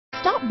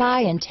Stop by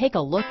and take a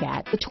look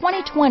at the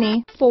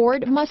 2020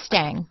 Ford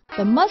Mustang.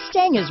 The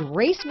Mustang is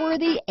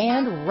race-worthy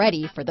and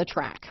ready for the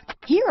track.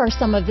 Here are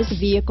some of this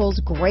vehicle's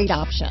great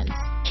options: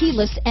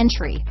 keyless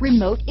entry,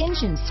 remote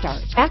engine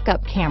start,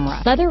 backup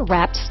camera,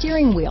 leather-wrapped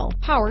steering wheel,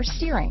 power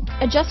steering,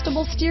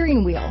 adjustable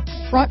steering wheel,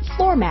 front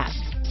floor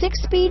mats,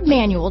 6-speed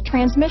manual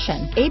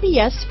transmission,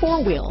 ABS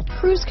 4-wheel,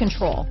 cruise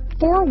control,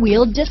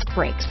 4-wheel disc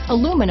brakes,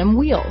 aluminum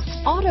wheels,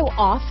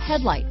 auto-off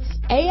headlights,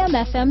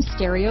 AM/FM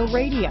stereo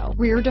radio,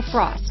 rear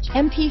defrost,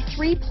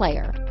 MP3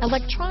 player,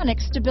 electronic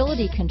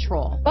stability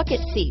control, bucket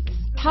seats,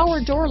 power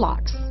door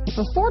locks. If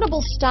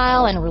affordable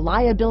style and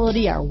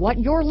reliability are what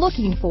you're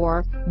looking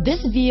for,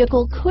 this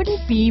vehicle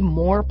couldn't be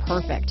more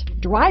perfect.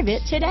 Drive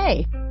it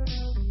today.